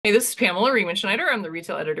Hey, this is Pamela Riemann Schneider. I'm the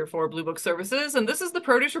retail editor for Blue Book Services, and this is the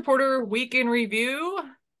Produce Reporter Week in Review.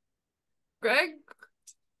 Greg,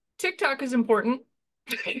 TikTok is important.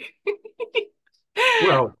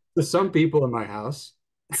 Well, to some people in my house,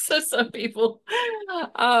 So some people.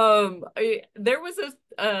 There was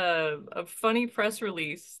a funny press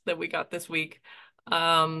release that we got this week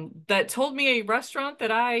that told me a restaurant that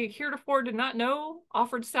I heretofore did not know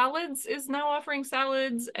offered salads is now offering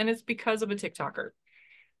salads, and it's because of a TikToker.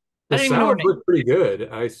 I the didn't even know her salads name. look pretty good.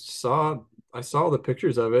 I saw the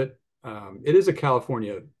pictures of it. It is a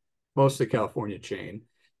California, mostly California chain.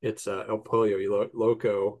 It's El Pollo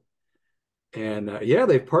Loco, and yeah,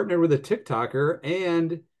 they've partnered with a TikToker,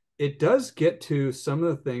 and it does get to some of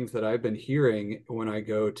the things that I've been hearing when I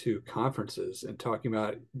go to conferences and talking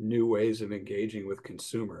about new ways of engaging with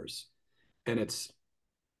consumers. And it's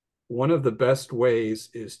one of the best ways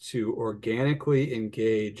is to organically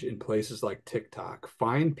engage in places like TikTok.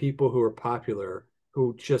 Find people who are popular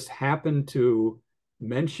who just happen to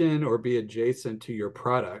mention or be adjacent to your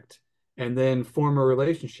product, and then form a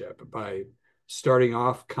relationship by starting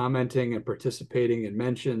off commenting and participating in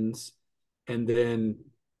mentions. And then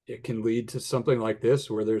it can lead to something like this,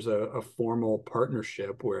 where there's a formal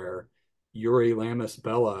partnership where Yuri Lamis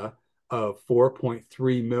Bella of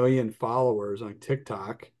 4.3 million followers on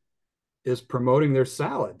TikTok is promoting their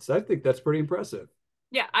salads. I think that's pretty impressive.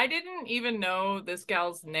 Yeah, I didn't even know this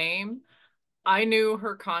gal's name. I knew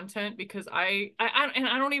her content because I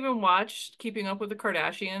don't even watch Keeping Up with the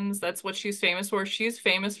Kardashians. That's what she's famous for. She's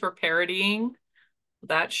famous for parodying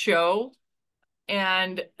that show.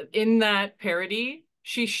 And in that parody,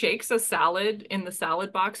 she shakes a salad in the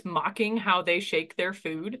salad box, mocking how they shake their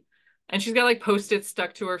food. And she's got like post-its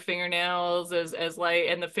stuck to her fingernails as like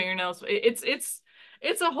and the fingernails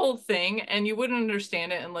it's a whole thing and you wouldn't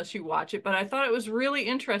understand it unless you watch it. But I thought it was really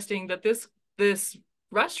interesting that this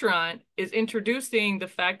restaurant is introducing the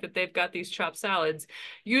fact that they've got these chopped salads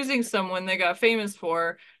using someone they got famous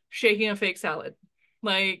for shaking a fake salad.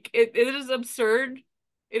 Like it is absurd,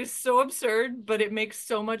 it is so absurd, but it makes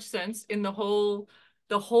so much sense in the whole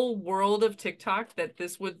world of TikTok that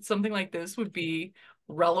this would something like this would be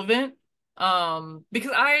relevant.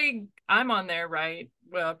 Because I'm on there, right?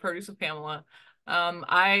 Produce with Pamela.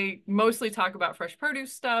 I mostly talk about fresh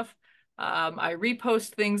produce stuff. I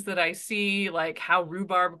repost things that I see, like how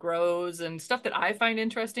rhubarb grows and stuff that I find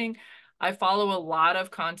interesting. I follow a lot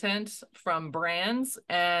of content from brands,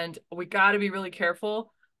 and we got to be really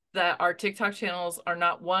careful that our TikTok channels are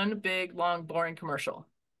not one big, long, boring commercial,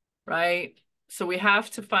 right? So we have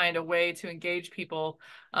to find a way to engage people.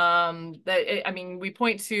 I mean, we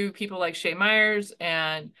point to people like Shay Myers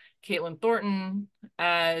and Caitlin Thornton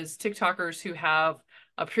as TikTokers who have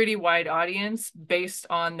a pretty wide audience based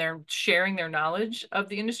on their sharing their knowledge of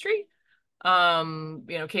the industry.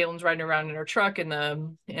 Caitlin's riding around in her truck in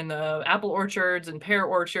the apple orchards and pear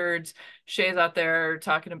orchards. Shay's out there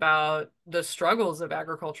talking about the struggles of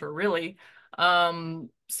agriculture, really. So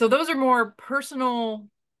those are more personal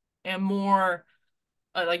and more,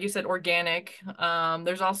 like you said, organic.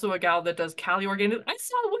 There's also a gal that does Cali organic. I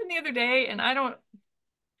saw one the other day, and I don't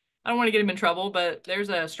want to get him in trouble, but there's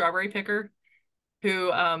a strawberry picker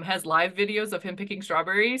who has live videos of him picking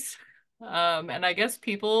strawberries. And I guess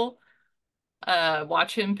people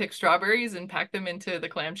watch him pick strawberries and pack them into the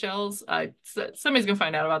clamshells. Somebody's gonna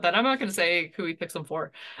find out about that. I'm not gonna say who he picks them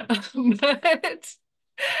for, but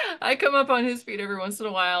I come up on his feed every once in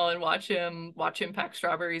a while and watch him pack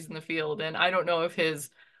strawberries in the field. And I don't know if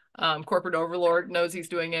his corporate overlord knows he's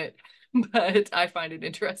doing it, but I find it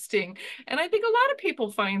interesting. And I think a lot of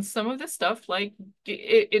people find some of this stuff like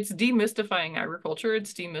it's demystifying agriculture,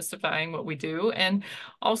 it's demystifying what we do, and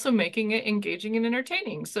also making it engaging and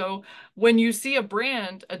entertaining. So when you see a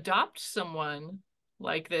brand adopt someone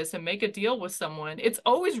like this and make a deal with someone, it's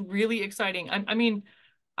always really exciting. I mean,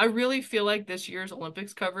 I really feel like this year's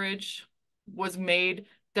Olympics coverage was made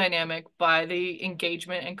dynamic by the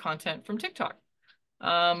engagement and content from TikTok.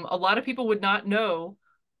 A lot of people would not know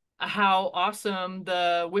how awesome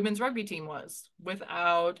the women's rugby team was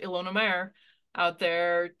without Ilona Meyer out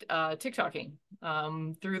there TikToking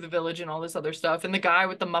through the village and all this other stuff. And the guy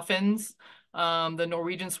with the muffins, the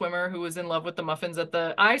Norwegian swimmer who was in love with the muffins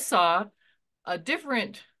I saw a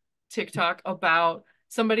different TikTok about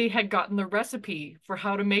somebody had gotten the recipe for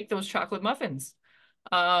how to make those chocolate muffins.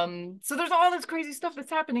 So there's all this crazy stuff that's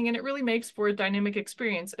happening, and it really makes for a dynamic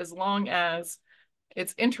experience as long as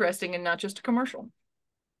it's interesting and not just a commercial.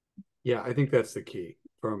 Yeah, I think that's the key.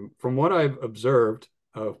 From what I've observed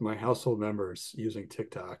of my household members using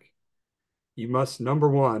TikTok, you must number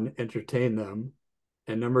one, entertain them.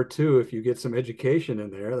 And number two, if you get some education in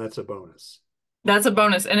there, that's a bonus. That's a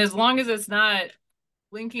bonus. And as long as it's not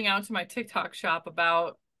linking out to my TikTok shop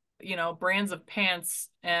about, brands of pants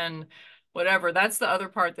and whatever, that's the other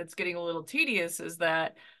part that's getting a little tedious, is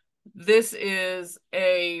that this is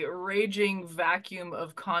a raging vacuum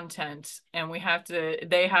of content, and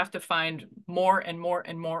they have to find more and more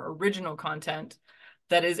and more original content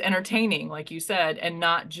that is entertaining, like you said, and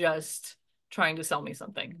not just trying to sell me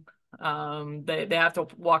something. They have to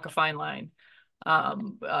walk a fine line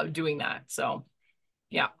doing that. So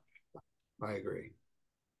yeah. I agree.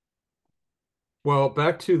 Well,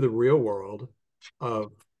 back to the real world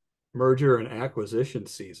of merger and acquisition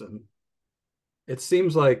season. It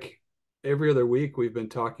seems like every other week we've been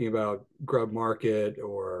talking about Grub Market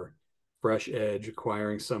or Fresh Edge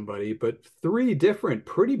acquiring somebody, but three different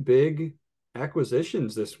pretty big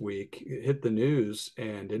acquisitions this week hit the news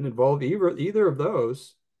and didn't involve either of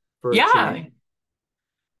those for a Yeah. change.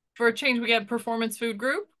 For a change, we had Performance Food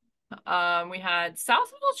Group. We had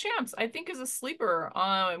Southwell Champs, I think is a sleeper.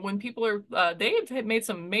 When people are they've made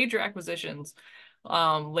some major acquisitions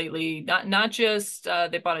lately. Not just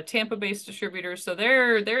they bought a Tampa-based distributor, so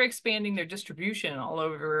they're expanding their distribution all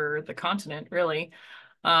over the continent, really.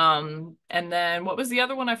 And then what was the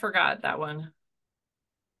other one? I forgot that one.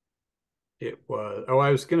 It was, oh,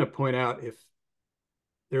 I was going to point out if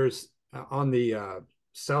there's on the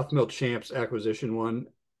South Mill Champs acquisition one,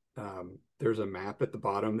 there's a map at the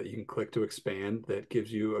bottom that you can click to expand that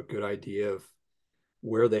gives you a good idea of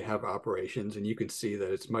where they have operations, and you can see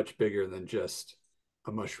that it's much bigger than just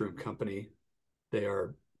a mushroom company. They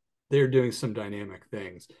are they're doing some dynamic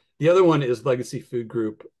things. The other one is Legacy Food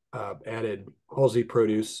Group added Halsey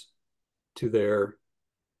Produce to their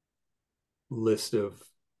list of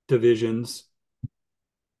divisions.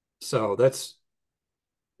 So that's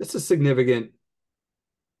a significant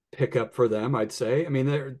pickup for them, I'd say. I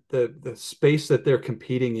mean, the space that they're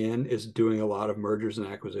competing in is doing a lot of mergers and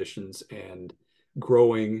acquisitions and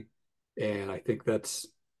growing, and I think that's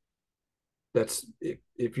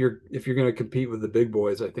if you're going to compete with the big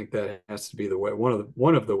boys, I think that has to be the way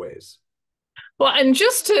one of the ways. Well, and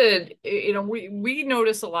just to, we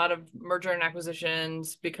notice a lot of merger and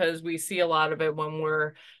acquisitions because we see a lot of it when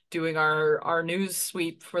we're doing our news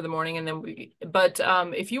sweep for the morning. And then but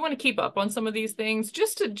if you want to keep up on some of these things,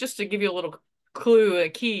 just to give you a little clue, a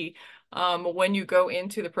key, when you go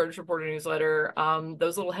into the Produce Reporter newsletter,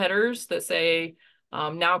 those little headers that say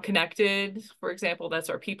now connected, for example, that's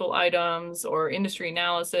our people items or industry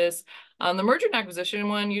analysis. On the merger and acquisition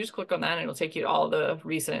one, you just click on that and it'll take you to all the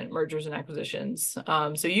recent mergers and acquisitions.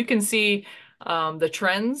 So you can see the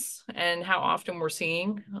trends and how often we're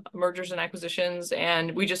seeing mergers and acquisitions.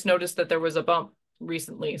 And we just noticed that there was a bump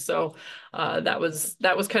recently. So that was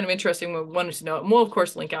kind of interesting. We wanted to know, and we'll of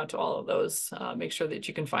course link out to all of those, make sure that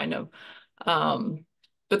you can find them.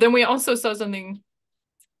 But then we also saw something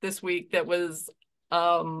this week that was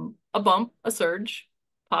a bump, a surge,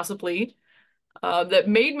 possibly, that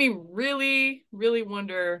made me really, really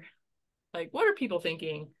wonder, like, what are people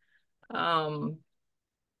thinking? Um,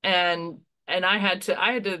 and I had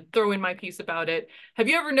to throw in my piece about it. Have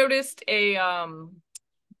you ever noticed a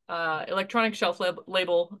electronic shelf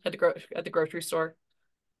label at the grocery store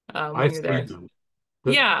when I've you're seen there? them.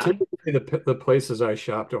 Yeah. Typically the places I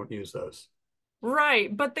shop don't use those.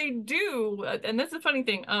 Right, but they do, and that's the funny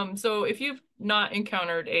thing. So if you've not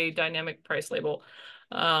encountered a dynamic price label,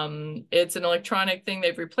 it's an electronic thing.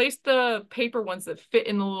 They've replaced the paper ones that fit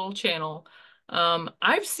in the little channel.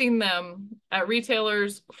 I've seen them at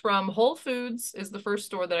retailers. From Whole Foods is the first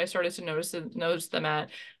store that I started to notice them at.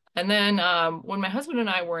 And then when my husband and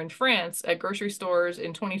I were in France at grocery stores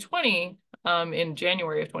in 2020, in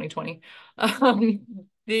January of 2020,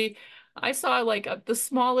 the I saw like the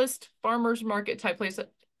smallest farmer's market type place.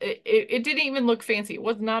 It didn't even look fancy. It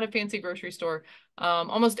was not a fancy grocery store.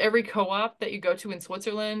 Almost every co-op that you go to in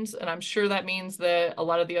Switzerland, and I'm sure that means that a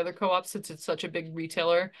lot of the other co-ops, since it's such a big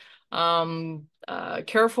retailer,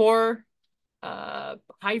 Carrefour,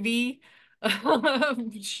 Hy-Vee,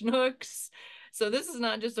 Schnucks. So this is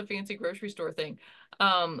not just a fancy grocery store thing.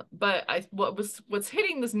 But what's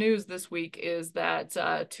hitting this news this week is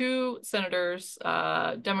that two senators,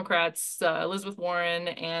 Democrats, Elizabeth Warren,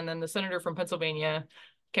 and then the senator from Pennsylvania,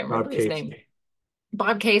 can't Bob remember his name, Casey.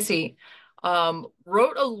 Bob Casey,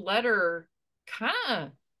 wrote a letter,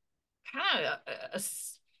 kind of,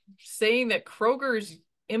 saying that Kroger's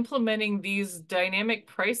implementing these dynamic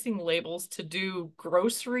pricing labels to do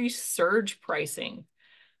grocery surge pricing.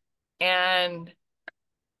 And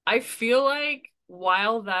I feel like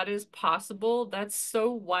while that is possible, that's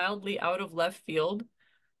so wildly out of left field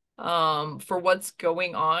for what's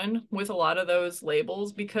going on with a lot of those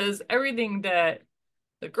labels, because everything that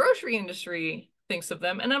the grocery industry thinks of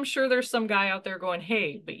them. And I'm sure there's some guy out there going,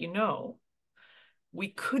 hey, but we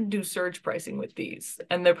could do surge pricing with these.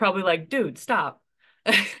 And they're probably like, dude, stop.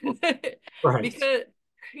 Right. Because,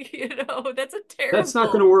 that's a That's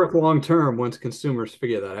not going to terrible. work long term once consumers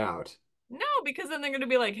figure that out. No, because then they're going to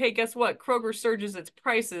be like, hey, guess what? Kroger surges its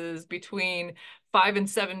prices between 5 and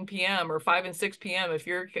 7 p.m. or 5 and 6 p.m. If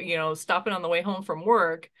you're, stopping on the way home from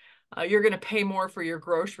work, you're going to pay more for your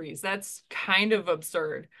groceries. That's kind of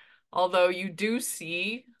absurd. Although you do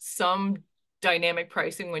see some dynamic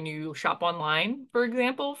pricing when you shop online, for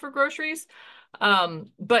example, for groceries.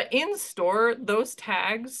 But in store, those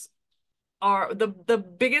tags are the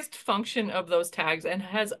biggest function of those tags and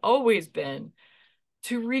has always been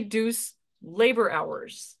to reduce labor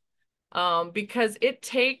hours. Because it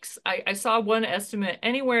takes, I saw one estimate,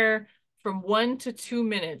 anywhere from 1 to 2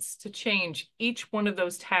 minutes to change each one of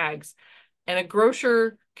those tags. And a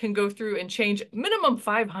grocer can go through and change minimum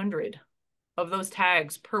 500 of those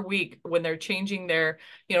tags per week when they're changing their,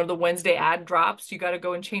 the Wednesday ad drops. You got to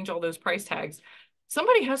go and change all those price tags.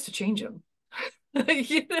 Somebody has to change them.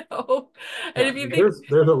 you know and Yeah, if you think,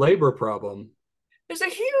 there's a labor problem. there's a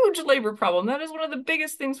huge labor problem. That is one of the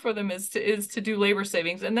biggest things for them, is to do labor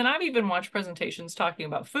savings. And then I've even watched presentations talking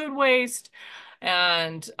about food waste,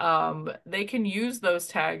 and they can use those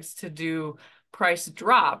tags to do price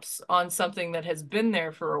drops on something that has been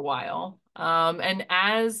there for a while. And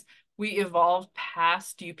as we evolve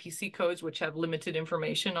past UPC codes, which have limited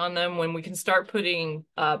information on them, when we can start putting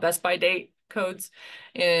best by date codes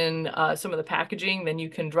in some of the packaging, then you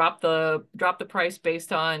can drop the price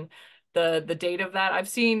based on the date of that. I've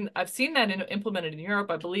seen that implemented in Europe.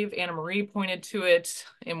 I believe Anna Marie pointed to it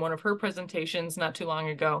in one of her presentations not too long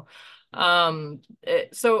ago.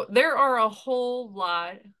 So there are a whole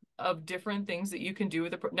lot of different things that you can do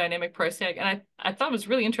with a dynamic price tag. And I thought it was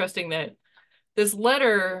really interesting that this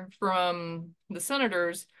letter from the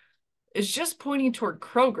senators is just pointing toward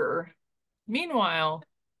Kroger. Meanwhile,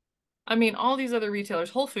 I mean, all these other retailers,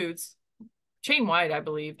 Whole Foods, chain wide, I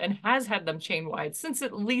believe, and has had them chain wide since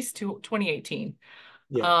at least 2018.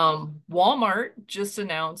 Yeah. Walmart just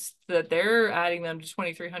announced that they're adding them to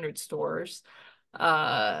 2,300 stores.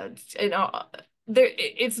 You know,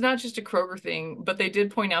 it's not just a Kroger thing, but they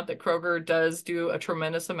did point out that Kroger does do a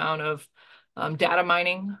tremendous amount of data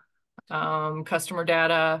mining, customer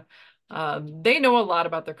data. They know a lot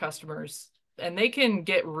about their customers, and they can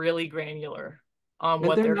get really granular on And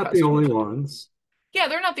what they're their not the only customers are doing. ones. Yeah,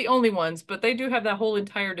 they're not the only ones, but they do have that whole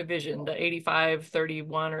entire division, the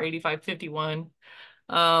 8531 or 8551,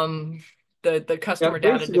 um, the Yeah, customer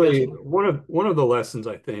data basically division. one of the lessons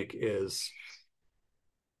I think is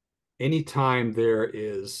anytime there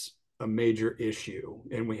is a major issue,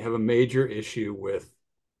 and we have a major issue with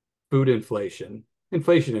food inflation,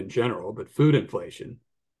 inflation in general, but food inflation.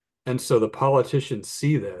 And so the politicians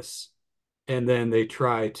see this and then they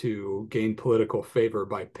try to gain political favor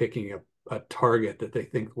by picking a target that they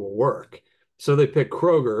think will work. So they pick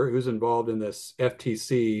Kroger, who's involved in this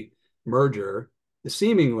FTC merger,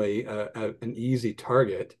 seemingly an easy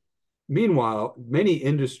target. Meanwhile, many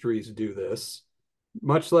industries do this,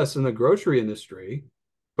 much less in the grocery industry.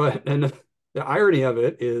 But and the irony of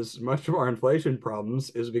it is much of our inflation problems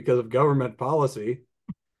is because of government policy.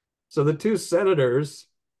 So the two senators,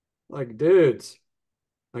 like, dudes,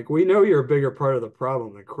 like, we know you're a bigger part of the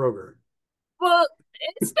problem than Kroger. Well,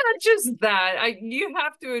 it's not just that. You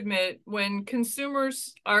have to admit, when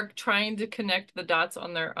consumers are trying to connect the dots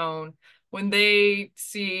on their own, when they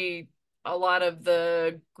see a lot of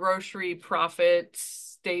the grocery profit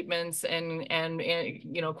statements and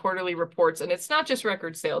quarterly reports, and it's not just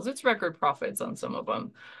record sales, it's record profits on some of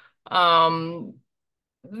them. Um,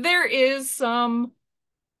 there is some,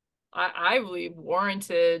 I believe,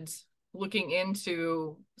 warranted looking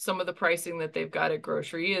into some of the pricing that they've got at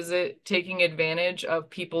grocery. Is it taking advantage of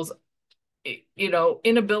people's,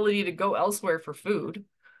 inability to go elsewhere for food?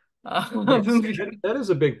 Yes, Um, that is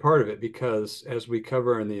a big part of it because as we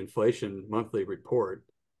cover in the inflation monthly report,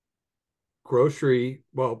 grocery,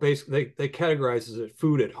 well, basically they categorize as it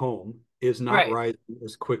food at home is not right. rising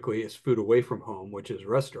as quickly as food away from home, which is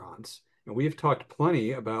restaurants. And we've talked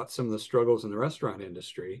plenty about some of the struggles in the restaurant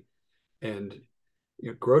industry. And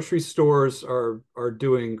grocery stores are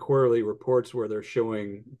doing quarterly reports where they're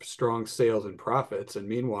showing strong sales and profits. And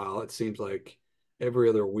meanwhile, it seems like every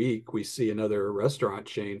other week we see another restaurant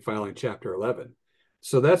chain filing Chapter 11.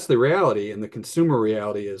 So that's the reality. And the consumer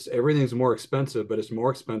reality is everything's more expensive, but it's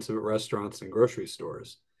more expensive at restaurants and grocery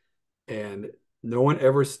stores. And no one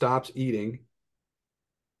ever stops eating.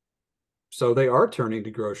 So they are turning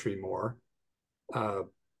to grocery more. Uh,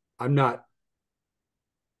 I'm not,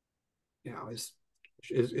 it's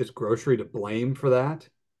Is grocery to blame for that?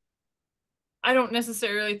 I don't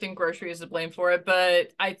necessarily think grocery is to blame for it,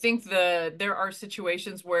 but I think there are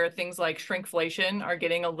situations where things like shrinkflation are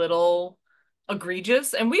getting a little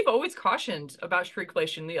egregious, and we've always cautioned about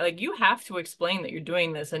shrinkflation. Like you have to explain that you're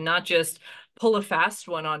doing this and not just pull a fast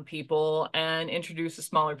one on people and introduce a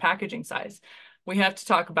smaller packaging size. We have to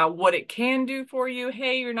talk about what it can do for you.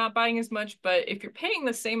 Hey, you're not buying as much, but if you're paying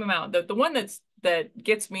the same amount, the one that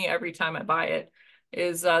gets me every time I buy it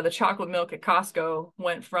is the chocolate milk at Costco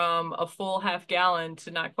went from a full half gallon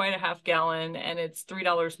to not quite a half gallon, and it's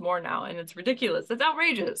 $3 more now, and it's ridiculous. It's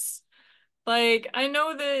outrageous. Like I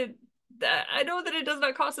know that it does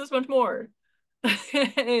not cost this much more.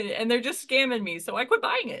 And they're just scamming me, so I quit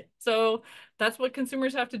buying it. So that's what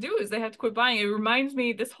consumers have to do is they have to quit buying. It reminds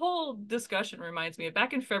me, this whole discussion reminds me of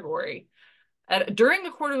back in February during the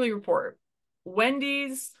quarterly report,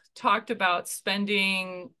 Wendy's talked about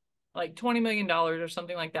spending like $20 million or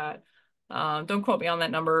something like that. Don't quote me on that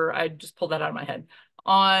number. I just pulled that out of my head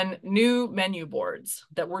on new menu boards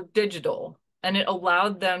that were digital, and it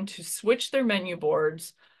allowed them to switch their menu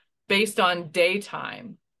boards based on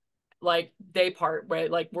daytime, like day part, right?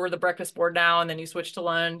 Like we're the breakfast board now, and then you switch to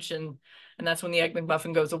lunch, and that's when the egg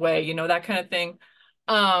McMuffin goes away, that kind of thing.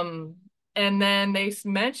 Um, and then they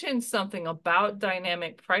mentioned something about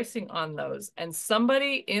dynamic pricing on those, and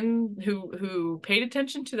somebody in who paid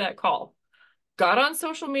attention to that call got on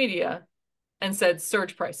social media and said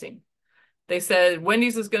surge pricing. They said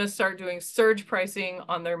Wendy's is going to start doing surge pricing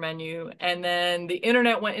on their menu, and then the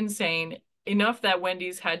internet went insane enough that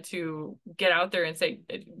Wendy's had to get out there and say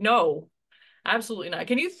no, absolutely not.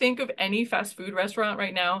 Can you think of any fast food restaurant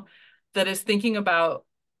right now that is thinking about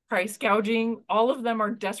price gouging? All of them are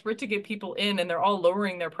desperate to get people in, and they're all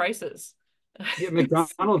lowering their prices. Yeah,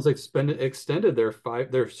 McDonald's extended their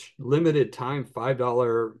limited time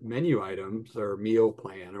 $5 menu items or meal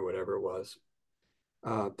plan or whatever it was.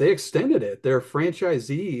 They extended it. Their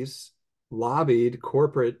franchisees lobbied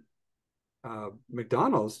corporate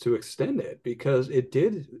McDonald's to extend it because it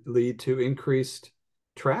did lead to increased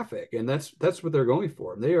traffic, and that's what they're going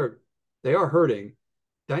for. They are hurting.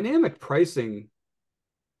 Dynamic pricing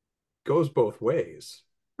goes both ways.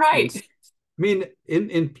 I mean,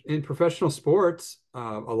 Right. in professional sports,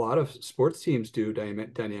 a lot of sports teams do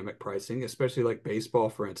dynamic pricing, especially like baseball,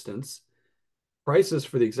 for instance. Prices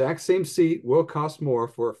for the exact same seat will cost more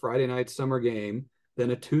for a Friday night summer game than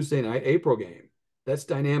a Tuesday night April game. That's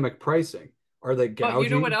dynamic pricing. Are they Oh, you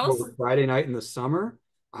know what gouging else? over Friday night in the summer?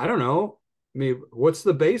 I don't know. I mean, what's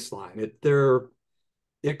the baseline?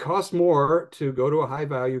 It costs more to go to a high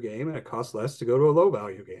value game, and it costs less to go to a low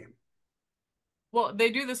value game. Well, they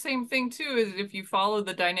do the same thing too, is if you follow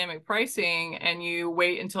the dynamic pricing and you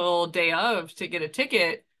wait until day of to get a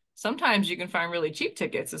ticket, sometimes you can find really cheap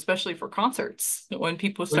tickets, especially for concerts, when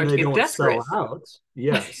people When start to they get don't desperate. sell out,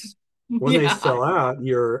 yes. When they Yeah. sell out,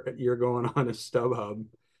 you're going on a StubHub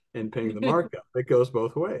and paying the markup. It goes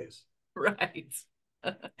both ways. Right.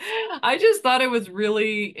 I just thought it was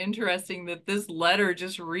really interesting that this letter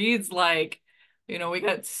just reads like, we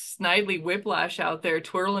got Snidely Whiplash out there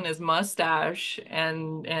twirling his mustache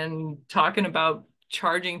and talking about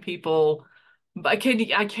charging people. I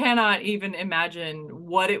cannot even imagine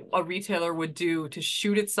what a retailer would do to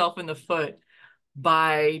shoot itself in the foot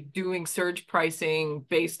by doing surge pricing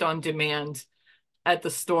based on demand at the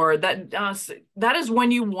store. That is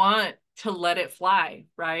when you want to let it fly,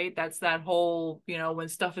 right? That's that whole, when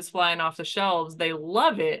stuff is flying off the shelves, they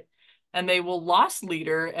love it, and they will loss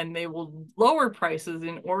leader and they will lower prices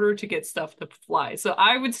in order to get stuff to fly. So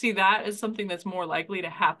I would see that as something that's more likely to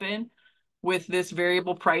happen with this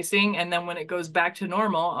variable pricing. And then when it goes back to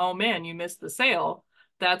normal, oh man, you missed the sale.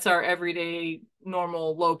 That's our everyday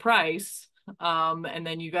normal low price. And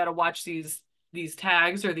then you got to watch these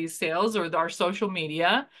tags or these sales or our social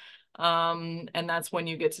media. And that's when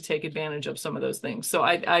you get to take advantage of some of those things. So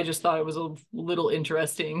I just thought it was a little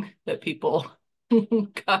interesting that people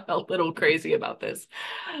got a little crazy about this.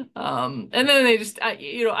 And then they just,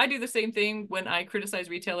 I do the same thing when I criticize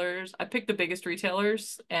retailers. I pick the biggest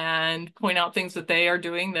retailers and point out things that they are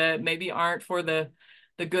doing that maybe aren't for the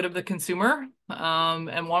good of the consumer. And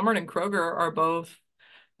Walmart and Kroger are both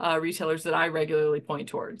retailers that I regularly point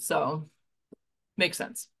towards. So makes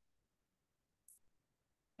sense.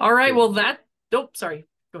 All right. Yeah. Well, oh, sorry.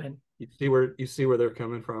 Go ahead. You see where they're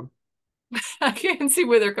coming from. I can see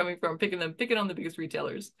where they're coming from, picking on the biggest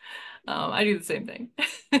retailers. I do the same thing.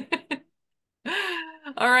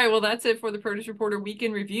 All right. Well, that's it for the Produce Reporter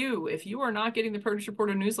Weekend Review. If you are not getting the Produce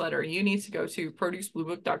Reporter newsletter, you need to go to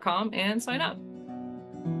producebluebook.com and sign up.